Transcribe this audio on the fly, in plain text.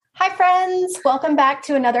friends. Welcome back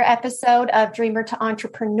to another episode of Dreamer to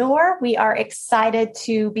Entrepreneur. We are excited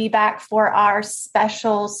to be back for our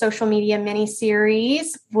special social media mini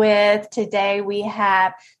series. With today, we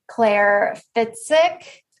have Claire Ficek,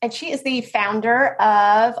 and she is the founder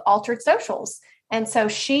of Altered Socials. And so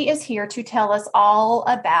she is here to tell us all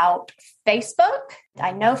about Facebook.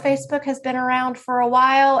 I know Facebook has been around for a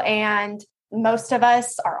while, and most of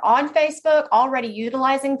us are on Facebook, already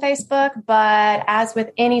utilizing Facebook, but as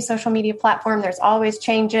with any social media platform, there's always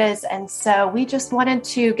changes. And so we just wanted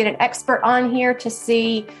to get an expert on here to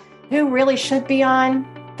see who really should be on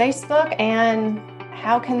Facebook and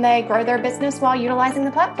how can they grow their business while utilizing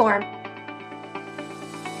the platform.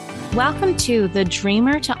 Welcome to the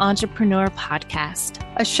Dreamer to Entrepreneur podcast,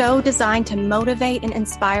 a show designed to motivate and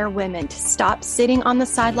inspire women to stop sitting on the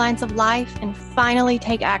sidelines of life and finally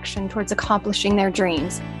take action towards accomplishing their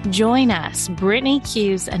dreams. Join us, Brittany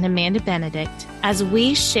Hughes and Amanda Benedict, as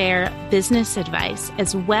we share business advice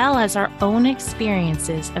as well as our own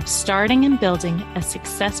experiences of starting and building a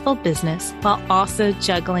successful business while also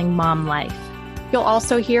juggling mom life. You'll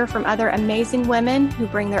also hear from other amazing women who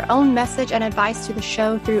bring their own message and advice to the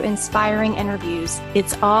show through inspiring interviews.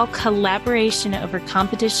 It's all collaboration over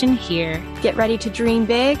competition here. Get ready to dream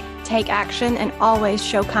big, take action, and always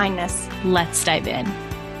show kindness. Let's dive in.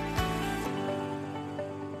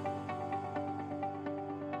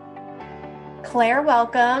 Claire,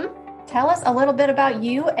 welcome. Tell us a little bit about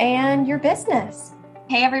you and your business.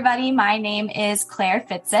 Hey everybody, my name is Claire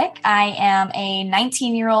Ficek. I am a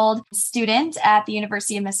 19-year-old student at the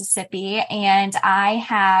University of Mississippi, and I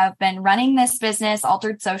have been running this business,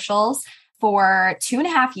 Altered Socials, for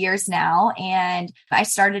 2.5 years now. And I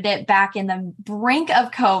started it back in the brink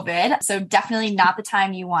of COVID. So definitely not the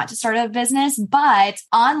time you want to start a business, but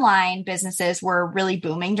online businesses were really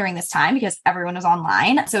booming during this time because everyone was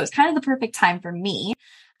online. So it was kind of the perfect time for me.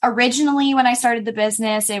 Originally, when I started the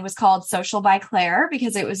business, it was called Social by Claire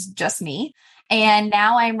because it was just me. And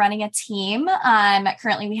now I'm running a team.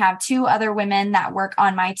 Currently, we have 2 other women that work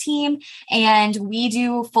on my team, and we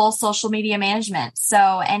do full social media management.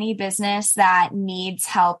 So any business that needs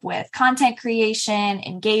help with content creation,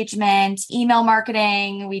 engagement, email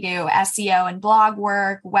marketing, we do SEO and blog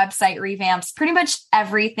work, website revamps, pretty much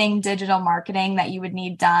everything digital marketing that you would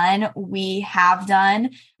need done, we have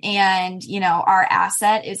done. And, our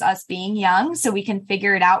asset is us being young, so we can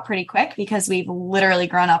figure it out pretty quick because we've literally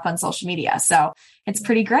grown up on social media. So it's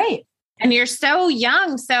pretty great. And you're so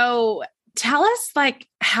young. So tell us,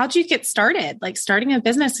 how'd you get started? Starting a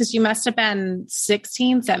business, because you must have been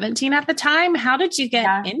 16, 17 at the time. How did you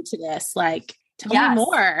get into this? Tell me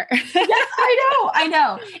more. Yes, I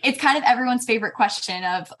know. It's kind of everyone's favorite question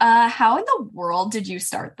of, how in the world did you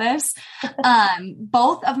start this?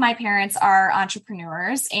 Both of my parents are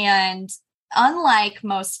entrepreneurs, and unlike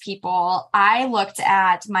most people, I looked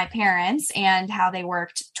at my parents and how they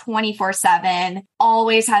worked 24/7,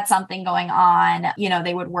 always had something going on.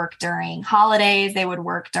 They would work during holidays. They would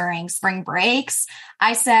work during spring breaks.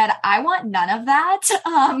 I said, I want none of that.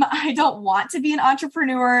 I don't want to be an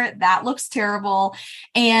entrepreneur. That looks terrible.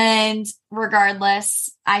 And regardless,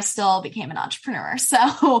 I still became an entrepreneur.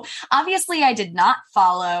 So obviously I did not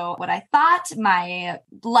follow what I thought my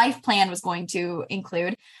life plan was going to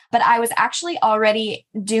include, but I was actually already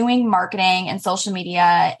doing marketing and social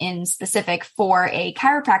media in specific for a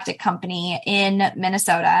chiropractic company in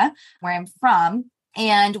Minnesota, where I'm from.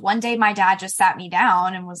 And one day my dad just sat me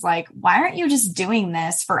down and was like, why aren't you just doing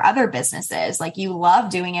this for other businesses? You love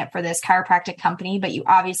doing it for this chiropractic company, but you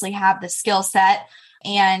obviously have the skill set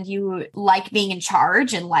and you like being in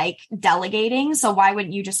charge and like delegating. So why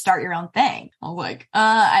wouldn't you just start your own thing? I was like,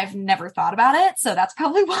 I've never thought about it. So that's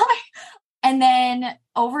probably why. And then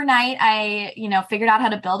overnight, I, figured out how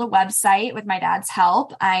to build a website with my dad's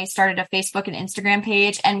help. I started a Facebook and Instagram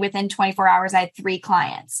page, and within 24 hours, I had 3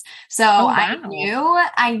 clients. So I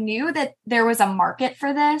knew that there was a market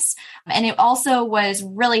for this. And it also was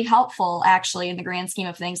really helpful, actually, in the grand scheme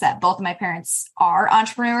of things, that both of my parents are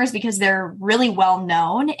entrepreneurs because they're really well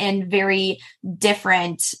known in very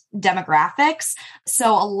different demographics.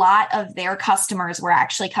 So a lot of their customers were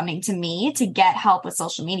actually coming to me to get help with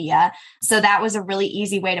social media. So that was a really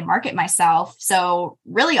easy way to market myself. So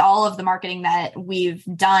really all of the marketing that we've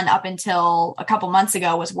done up until a couple months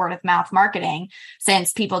ago was word of mouth marketing,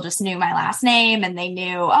 since people just knew my last name and they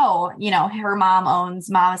knew, her mom owns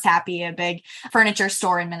Mama's Happy, a big furniture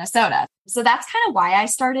store in Minnesota. So that's kind of why I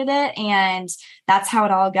started it. And that's how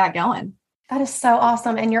it all got going. That is so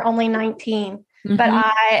awesome. And you're only 19,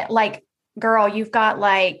 but girl, you've got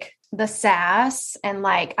the sass, and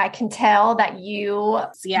like I can tell that you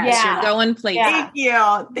you're going places.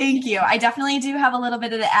 Yeah. Thank you. I definitely do have a little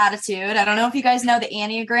bit of the attitude. I don't know if you guys know the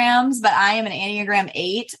Enneagrams, but I am an Enneagram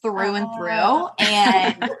 8 through and through.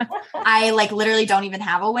 And I like literally don't even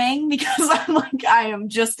have a wing because I'm like, I am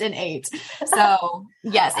just an 8. So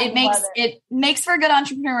yes, it makes for a good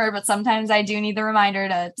entrepreneur, but sometimes I do need the reminder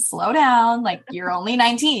to slow down. Like, you're only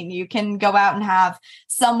 19. You can go out and have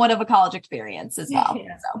somewhat of a college experience as well.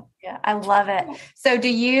 Yeah, I love it. So do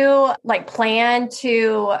you like plan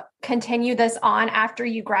to continue this on after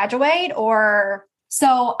you graduate, or?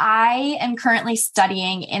 So I am currently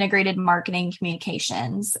studying integrated marketing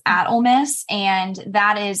communications at Ole Miss, and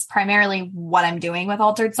that is primarily what I'm doing with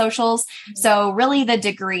Altered Socials. So really the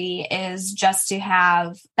degree is just to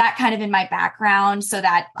have that kind of in my background so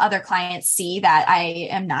that other clients see that I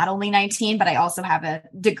am not only 19, but I also have a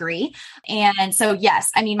degree. And so, yes,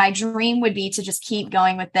 I mean, my dream would be to just keep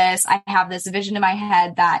going with this. I have this vision in my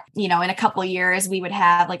head that, you know, in a couple of years, we would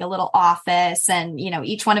have like a little office, and, you know,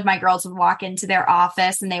 each one of my girls would walk into their office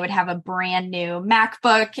and they would have a brand new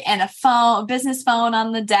MacBook and a business phone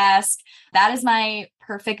on the desk. That is my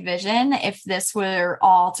perfect vision if this were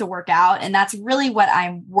all to work out. And that's really what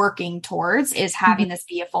I'm working towards, is having this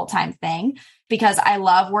be a full-time thing, because I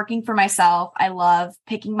love working for myself. I love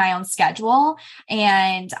picking my own schedule,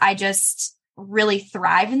 and I just really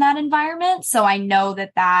thrive in that environment. So I know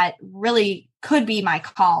that that really could be my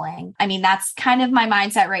calling. I mean, that's kind of my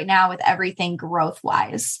mindset right now with everything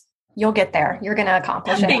growth-wise. You'll get there. You're going to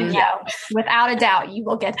accomplish it. Thank you. Without a doubt, you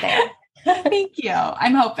will get there. Thank you.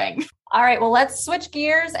 I'm hoping. All right. Well, let's switch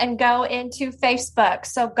gears and go into Facebook.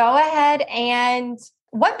 So go ahead, and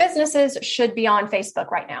what businesses should be on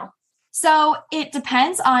Facebook right now? So it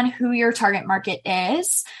depends on who your target market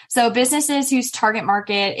is. So businesses whose target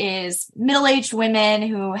market is middle-aged women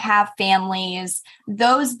who have families,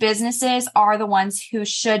 those businesses are the ones who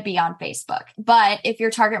should be on Facebook. But if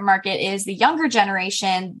your target market is the younger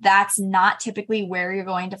generation, that's not typically where you're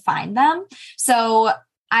going to find them. So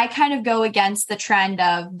I kind of go against the trend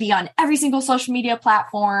of be on every single social media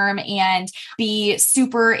platform and be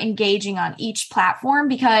super engaging on each platform,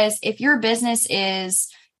 because if your business is,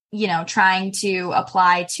 you know, trying to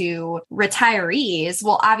apply to retirees,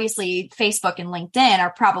 well, obviously Facebook and LinkedIn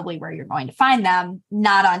are probably where you're going to find them,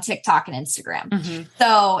 not on TikTok and Instagram.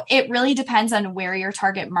 So it really depends on where your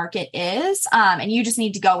target market is. And you just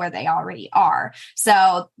need to go where they already are.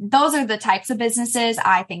 So those are the types of businesses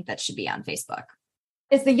I think that should be on Facebook.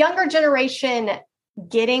 Is the younger generation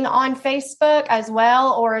getting on Facebook as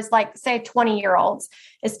well? Or is, like, say 20-year-olds,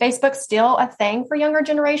 is Facebook still a thing for younger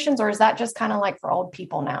generations? Or is that just kind of like for old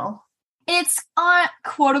people now? It's on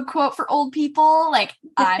quote unquote for old people. Like,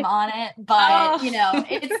 I'm on it, but you know,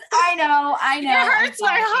 I know. It hurts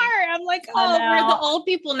my heart. I'm like, we're the old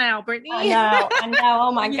people now, Brittany. I know.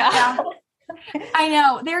 Oh my God. I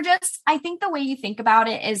know. I think the way you think about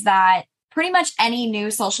it is that pretty much any new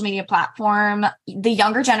social media platform, the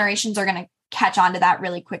younger generations are going to catch on to that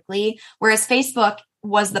really quickly. Whereas Facebook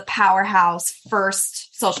was the powerhouse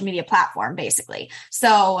first social media platform, basically.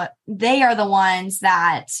 So they are the ones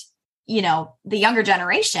that, you know, the younger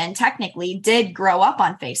generation technically did grow up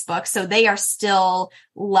on Facebook. So they are still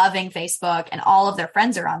loving Facebook and all of their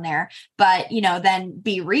friends are on there. But, you know, then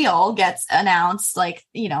Be Real gets announced like,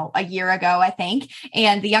 you know, a year ago, I think,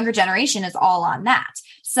 and the younger generation is all on that.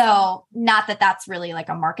 So not that that's really like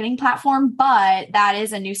a marketing platform, but that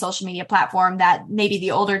is a new social media platform that maybe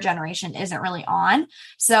the older generation isn't really on.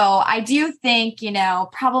 So I do think, you know,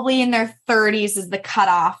 probably in their 30s is the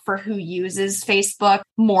cutoff for who uses Facebook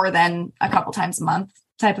more than a couple times a month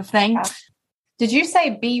type of thing. Did you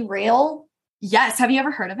say Be Real? Yes. Have you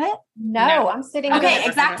ever heard of it? No. I'm sitting. Okay,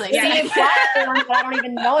 exactly. Seeing platforms that I don't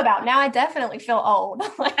even know about. Now I definitely feel old.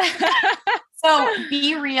 So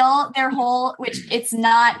Be Real, their whole, which it's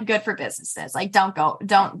not good for businesses. Like,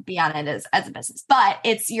 don't be on it as a business, but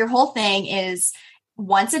it's your whole thing is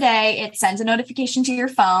once a day, it sends a notification to your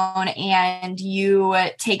phone and you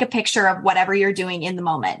take a picture of whatever you're doing in the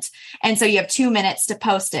moment. And so you have 2 minutes to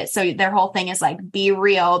post it. So their whole thing is like, be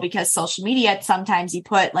real, because social media, sometimes you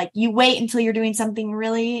put like, you wait until you're doing something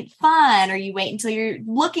really fun or you wait until you're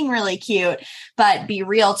looking really cute, but Be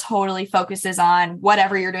Real totally focuses on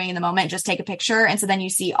whatever you're doing in the moment. Just take a picture. And so then you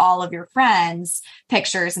see all of your friends'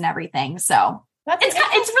 pictures and everything. So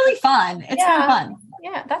it's really fun. It's kind of fun.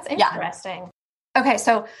 Yeah. That's interesting. Okay.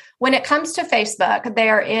 So when it comes to Facebook,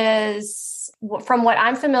 there is, from what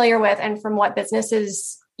I'm familiar with and from what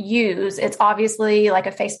businesses use, it's obviously like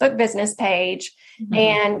a Facebook business page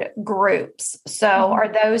and groups. So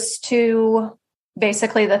are those two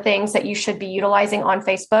basically the things that you should be utilizing on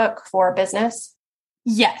Facebook for business?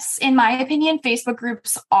 Yes, in my opinion, Facebook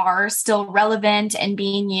groups are still relevant and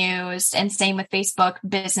being used, and same with Facebook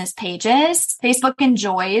business pages. Facebook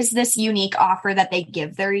enjoys this unique offer that they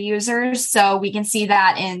give their users. So we can see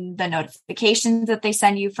that in the notifications that they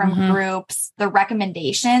send you from groups, the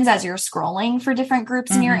recommendations as you're scrolling for different groups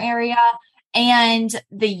in your area, and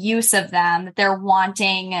the use of them, that they're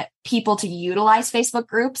wanting people to utilize Facebook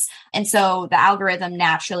groups. And so the algorithm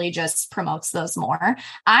naturally just promotes those more.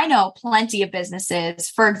 I know plenty of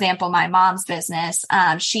businesses, for example, my mom's business,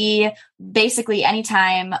 she basically,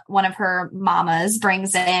 anytime one of her mamas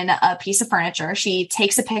brings in a piece of furniture, she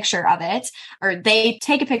takes a picture of it, or they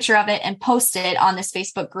take a picture of it and post it on this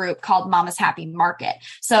Facebook group called Mama's Happy Market.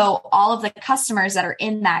 So all of the customers that are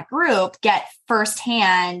in that group get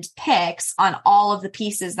firsthand pics on all of the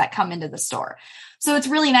pieces that come into the store. So it's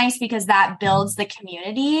really nice because that builds the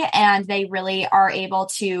community, and they really are able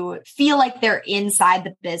to feel like they're inside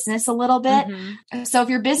the business a little bit. So if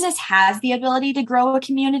your business has the ability to grow a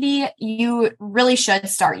community, you really should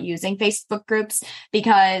start using Facebook groups,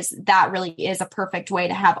 because that really is a perfect way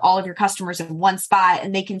to have all of your customers in one spot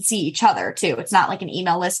and they can see each other too. It's not like an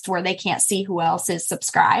email list where they can't see who else is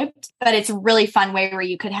subscribed, but it's a really fun way where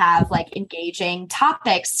you could have like engaging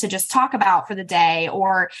topics to just talk about for the day,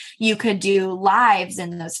 or you could do lives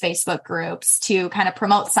in those Facebook groups to kind of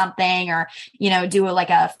promote something, or, do like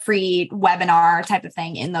a free webinar type of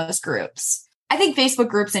thing in those groups. I think Facebook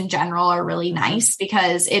groups in general are really nice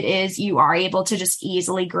because you are able to just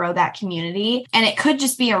easily grow that community. And it could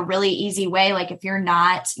just be a really easy way. Like if you're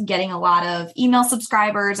not getting a lot of email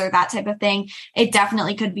subscribers or that type of thing, it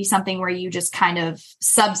definitely could be something where you just kind of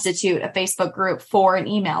substitute a Facebook group for an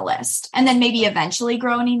email list, and then maybe eventually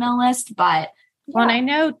grow an email list. But well, and I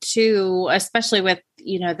know too, especially with,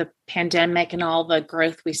 the pandemic and all the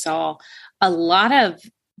growth we saw, a lot of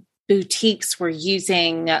boutiques were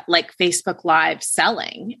using like Facebook Live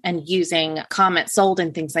selling and using comments sold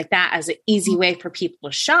and things like that as an easy way for people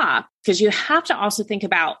to shop. Because you have to also think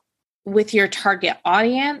about, with your target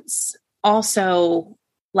audience, also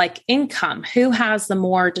like income. Who has the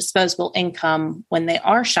more disposable income when they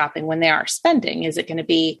are shopping, when they are spending? Is it going to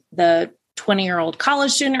be the 20-year-old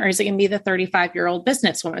college student, or is it going to be the 35-year-old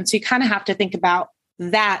businesswoman? So you kind of have to think about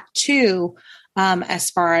that too, as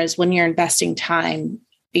far as when you're investing time,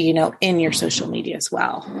 in your social media as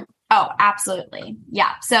well. Oh, absolutely.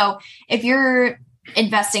 Yeah. So if you're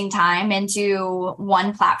investing time into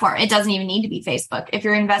one platform, it doesn't even need to be Facebook. If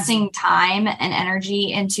you're investing time and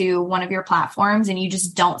energy into one of your platforms and you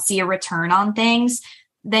just don't see a return on things,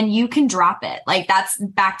 then you can drop it. Like that's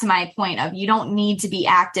back to my point of, you don't need to be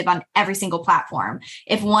active on every single platform.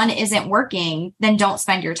 If one isn't working, then don't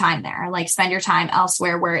spend your time there. Like spend your time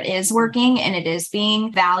elsewhere where it is working and it is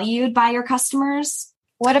being valued by your customers.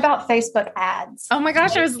 What about Facebook ads? Oh my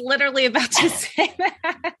gosh, I was literally about to say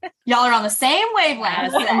that. Y'all are on the same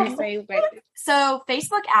wavelength. Yes, So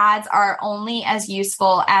Facebook ads are only as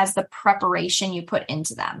useful as the preparation you put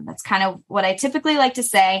into them. That's kind of what I typically like to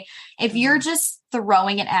say. If you're just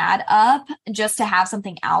throwing an ad up just to have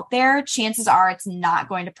something out there, chances are it's not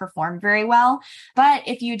going to perform very well. But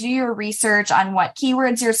if you do your research on what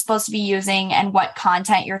keywords you're supposed to be using and what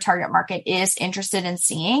content your target market is interested in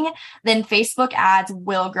seeing, then Facebook ads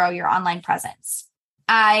will grow your online presence.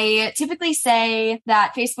 I typically say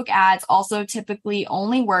that Facebook ads also typically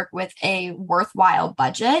only work with a worthwhile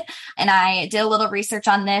budget. And I did a little research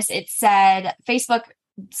on this. It said Facebook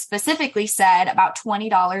specifically said about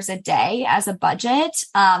 $20 a day as a budget,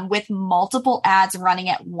 with multiple ads running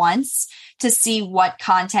at once to see what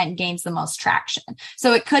content gains the most traction.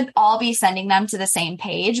 So it could all be sending them to the same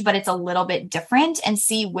page, but it's a little bit different, and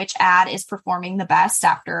see which ad is performing the best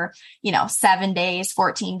after, 7 days,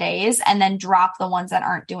 14 days, and then drop the ones that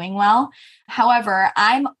aren't doing well. However,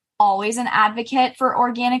 I'm always an advocate for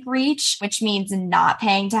organic reach, which means not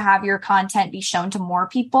paying to have your content be shown to more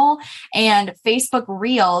people. And Facebook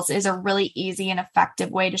Reels is a really easy and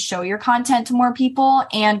effective way to show your content to more people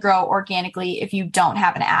and grow organically if you don't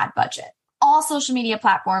have an ad budget. All social media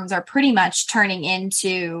platforms are pretty much turning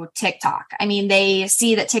into TikTok. I mean, they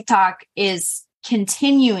see that TikTok is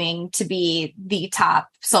continuing to be the top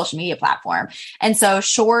social media platform. And so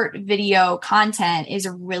short video content is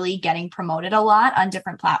really getting promoted a lot on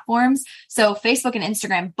different platforms. So Facebook and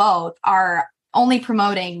Instagram both are only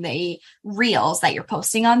promoting the reels that you're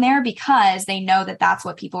posting on there because they know that that's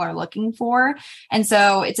what people are looking for. And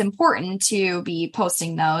so it's important to be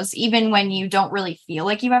posting those, even when you don't really feel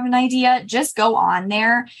like you have an idea. Just go on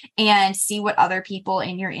there and see what other people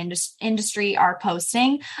in your industry are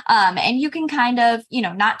posting. And you can kind of,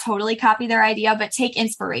 not totally copy their idea, but take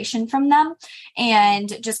inspiration from them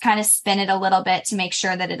and just kind of spin it a little bit to make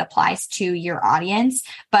sure that it applies to your audience.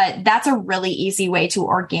 But that's a really easy way to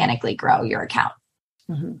organically grow your account.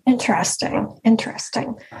 Mm-hmm.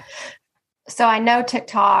 Interesting. So I know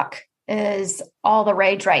TikTok is all the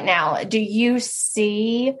rage right now. Do you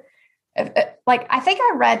see, I think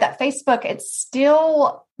I read that Facebook, it's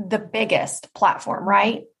still the biggest platform,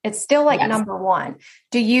 right? It's still Yes. number one.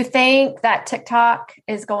 Do you think that TikTok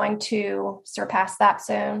is going to surpass that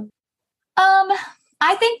soon?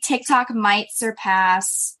 I think TikTok might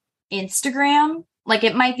surpass Instagram.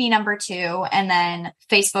 It might be number 2, and then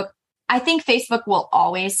Facebook. I think Facebook will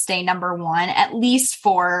always stay number 1, at least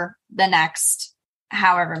for the next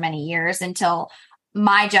however many years until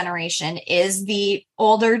my generation is the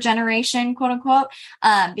older generation, quote unquote,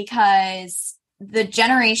 because the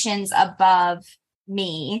generations above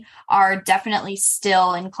me are definitely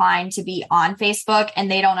still inclined to be on Facebook, and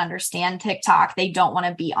they don't understand TikTok. They don't want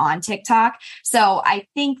to be on TikTok. So I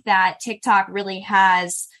think that TikTok really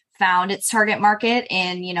has found its target market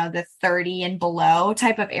in, the 30 and below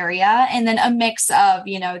type of area. And then a mix of,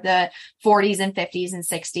 the 40s and 50s and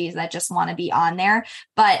 60s that just want to be on there.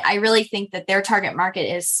 But I really think that their target market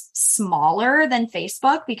is smaller than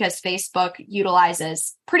Facebook because Facebook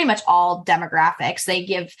utilizes pretty much all demographics. They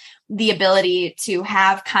give the ability to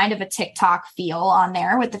have kind of a TikTok feel on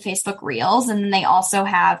there with the Facebook Reels. And then they also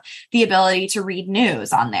have the ability to read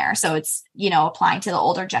news on there. So it's, applying to the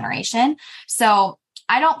older generation. So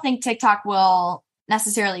I don't think TikTok will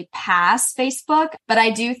necessarily pass Facebook, but I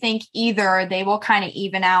do think either they will kind of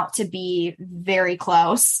even out to be very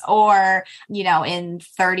close, or, in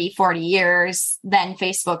 30, 40 years, then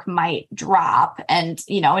Facebook might drop and,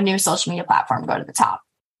 a new social media platform go to the top.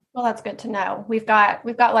 Well, that's good to know. We've got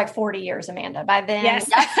 40 years, Amanda. By then, yes.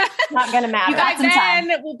 It's not going to matter. By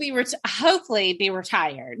then, we'll be hopefully be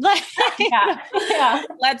retired. Yeah.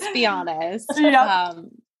 Let's be honest. Yep.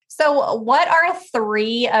 So what are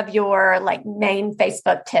 3 of your main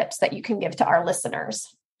Facebook tips that you can give to our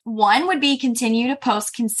listeners? One would be continue to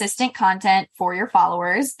post consistent content for your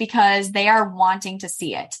followers because they are wanting to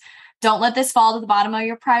see it. Don't let this fall to the bottom of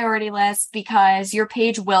your priority list because your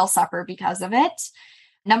page will suffer because of it.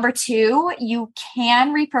 Number 2, you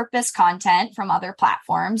can repurpose content from other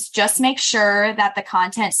platforms. Just make sure that the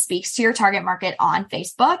content speaks to your target market on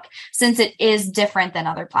Facebook, since it is different than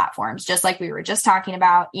other platforms. Just like we were just talking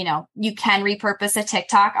about, you can repurpose a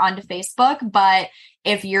TikTok onto Facebook, but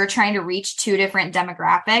if you're trying to reach 2 different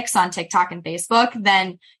demographics on TikTok and Facebook,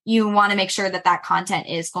 then you want to make sure that that content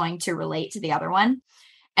is going to relate to the other one.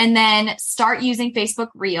 And then start using Facebook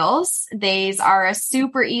Reels. These are a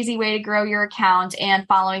super easy way to grow your account, and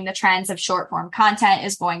following the trends of short form content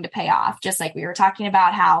is going to pay off. Just like we were talking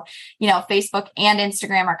about how, Facebook and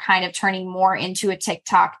Instagram are kind of turning more into a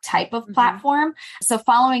TikTok type of platform. So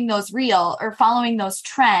following those following those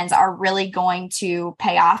trends are really going to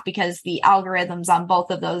pay off because the algorithms on both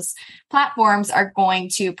of those platforms are going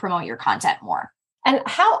to promote your content more. And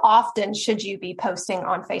how often should you be posting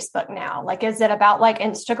on Facebook now? Is it about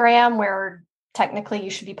Instagram where technically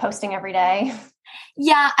you should be posting every day?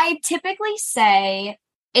 Yeah, I typically say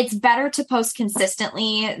it's better to post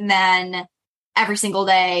consistently than every single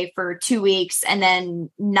day for 2 weeks and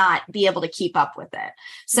then not be able to keep up with it.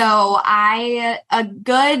 So a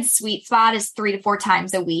good sweet spot is 3 to 4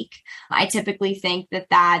 times a week. I typically think that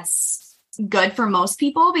that's good for most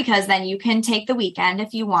people because then you can take the weekend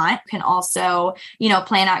if you want. You can also,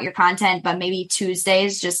 plan out your content, but maybe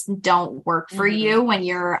Tuesdays just don't work for you when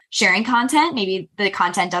you're sharing content. Maybe the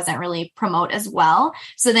content doesn't really promote as well.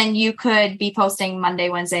 So then you could be posting Monday,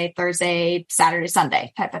 Wednesday, Thursday, Saturday,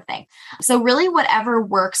 Sunday type of thing. So really whatever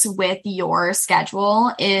works with your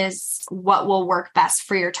schedule is what will work best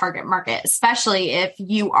for your target market, especially if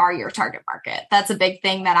you are your target market. That's a big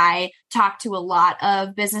thing that I talk to a lot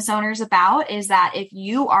of business owners about, is that if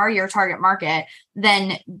you are your target market,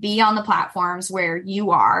 then be on the platforms where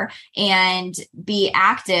you are and be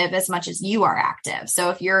active as much as you are active. So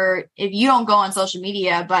if you don't go on social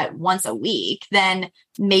media but once a week, then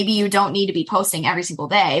maybe you don't need to be posting every single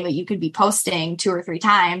day, but you could be posting 2 or 3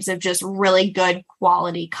 times of just really good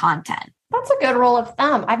quality content. That's a good rule of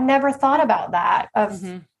thumb. I've never thought about that, of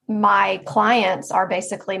my clients are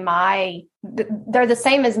basically they're the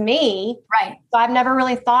same as me. Right. So I've never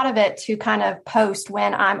really thought of it to kind of post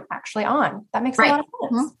when I'm actually on. That makes a lot of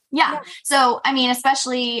sense. Mm-hmm. Yeah. So, I mean,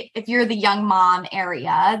 especially if you're the young mom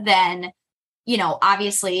area, then,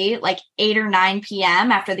 obviously like 8 or 9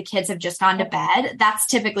 p.m. after the kids have just gone to bed, that's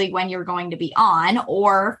typically when you're going to be on,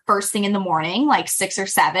 or first thing in the morning, like 6 or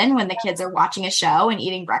 7, when the kids are watching a show and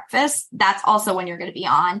eating breakfast, that's also when you're going to be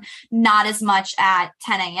on. Not as much at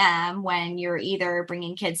 10 a.m. when you're either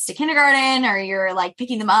bringing kids to kindergarten or you're like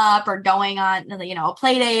picking them up or going on, a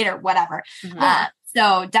play date or whatever. Mm-hmm.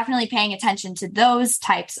 So definitely paying attention to those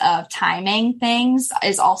types of timing things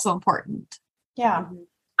is also important. Yeah.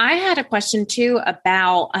 I had a question too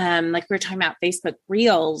about, like we were talking about Facebook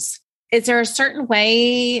Reels. Is there a certain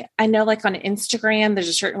way, I know like on Instagram, there's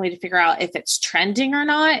a certain way to figure out if it's trending or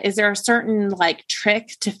not. Is there a certain like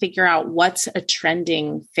trick to figure out what's a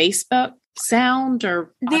trending Facebook sound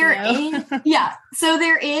or there is? Yeah. So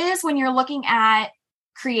there is, when you're looking at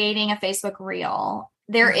creating a Facebook Reel,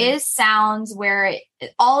 there is sounds where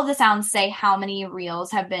all of the sounds say how many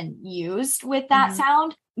reels have been used with that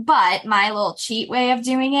sound. But my little cheat way of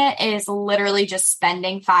doing it is literally just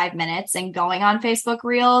spending 5 minutes and going on Facebook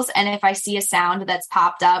Reels. And if I see a sound that's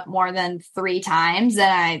popped up more than 3 times, then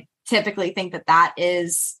I typically think that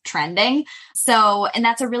is trending. So, and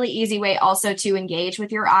that's a really easy way also to engage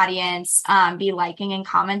with your audience, be liking and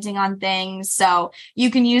commenting on things. So you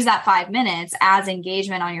can use that 5 minutes as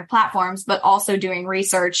engagement on your platforms, but also doing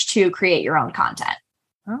research to create your own content.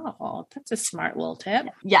 Oh, that's a smart little tip.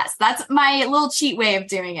 Yes, that's my little cheat way of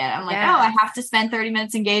doing it. I'm like, I have to spend 30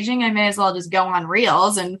 minutes engaging. I may as well just go on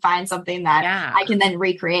Reels and find something that I can then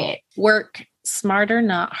recreate. Work smarter,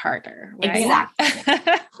 not harder. Right? Exactly.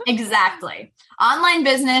 Exactly. Online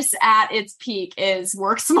business at its peak is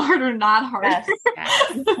work smarter, not harder.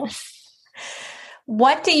 Yes.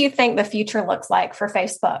 What do you think the future looks like for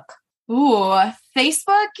Facebook? Ooh,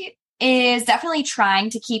 Facebook is definitely trying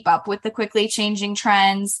to keep up with the quickly changing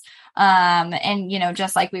trends. And,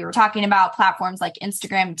 just like we were talking about, platforms like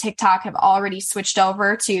Instagram and TikTok have already switched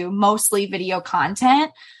over to mostly video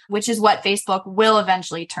content, which is what Facebook will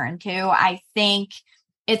eventually turn to. I think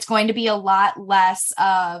it's going to be a lot less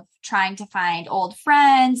of trying to find old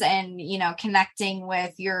friends and, connecting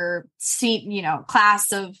with your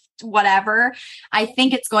class of whatever. I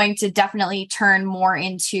think it's going to definitely turn more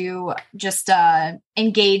into just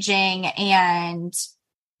engaging and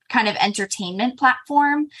kind of entertainment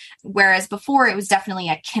platform. Whereas before it was definitely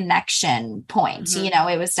a connection point. Mm-hmm.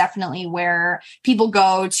 It was definitely where people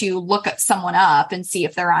go to look at someone up and see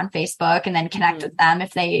if they're on Facebook and then connect with them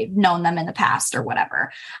if they've known them in the past or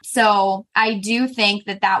whatever. So I do think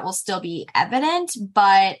that will still be evident,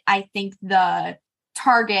 but I think the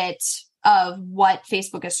target of what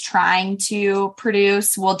Facebook is trying to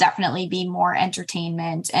produce will definitely be more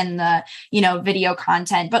entertainment and the, video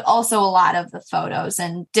content, but also a lot of the photos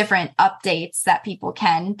and different updates that people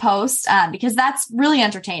can post, because that's really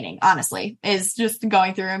entertaining, honestly, is just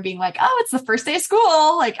going through and being like, oh, it's the first day of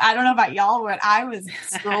school. Like, I don't know about y'all, but I was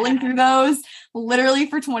scrolling through those literally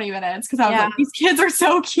for 20 minutes because I was like, these kids are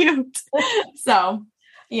so cute. So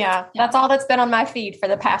yeah, that's all that's been on my feed for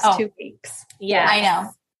the past 2 weeks. Yeah, I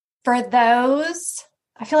know. For those,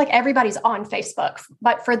 I feel like everybody's on Facebook,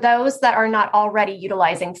 but for those that are not already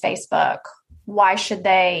utilizing Facebook, why should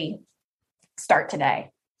they start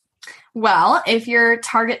today? Well, if your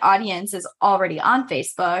target audience is already on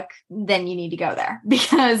Facebook, then you need to go there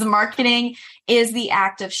because marketing is the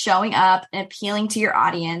act of showing up and appealing to your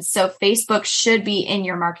audience. So Facebook should be in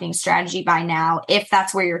your marketing strategy by now, if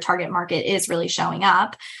that's where your target market is really showing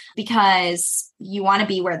up, because you want to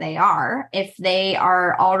be where they are. If they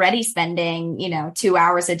are already spending, 2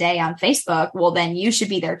 hours a day on Facebook, well, then you should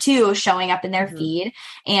be there too, showing up in their feed.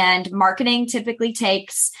 And marketing typically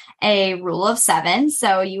takes a rule of 7.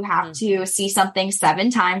 So you have to see something 7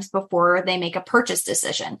 times before they make a purchase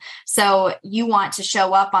decision. So you want to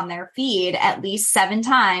show up on their feed at least 7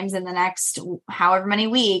 times in the next however many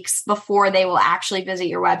weeks before they will actually visit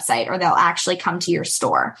your website or they'll actually come to your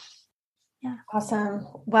store. Yeah. Awesome.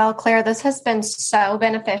 Well, Claire, this has been so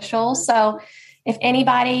beneficial. So if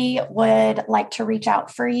anybody would like to reach out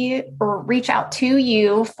to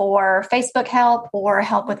you for Facebook help or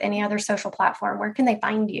help with any other social platform, where can they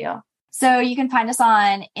find you? So you can find us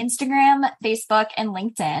on Instagram, Facebook, and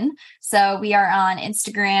LinkedIn. So we are on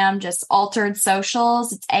Instagram, just Altered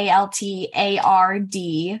Socials. It's ALTARD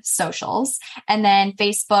Socials. And then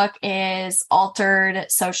Facebook is Altered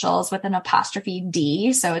Socials with an apostrophe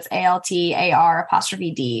D. So it's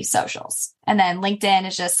ALTAR''D Socials. And then LinkedIn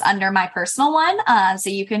is just under my personal one. So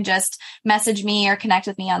you can just message me or connect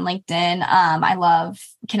with me on LinkedIn. I love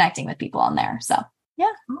connecting with people on there. So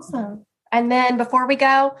yeah. Awesome. And then before we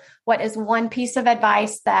go, what is one piece of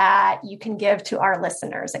advice that you can give to our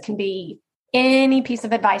listeners? It can be any piece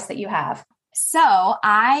of advice that you have. So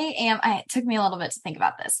it took me a little bit to think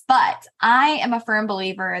about this, but I am a firm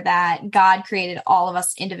believer that God created all of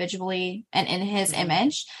us individually and in his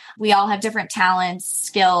image. We all have different talents,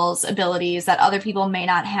 skills, abilities that other people may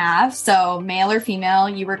not have. So male or female,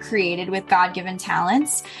 you were created with God-given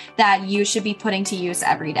talents that you should be putting to use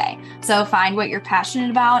every day. So find what you're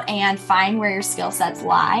passionate about and find where your skill sets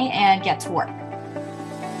lie and get to work.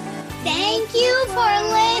 Thank you for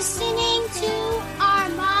listening to our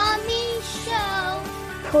Mommy Show.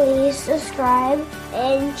 Please subscribe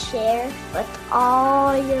and share with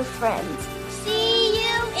all your friends. See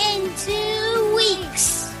you in 2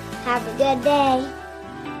 weeks. Have a good day.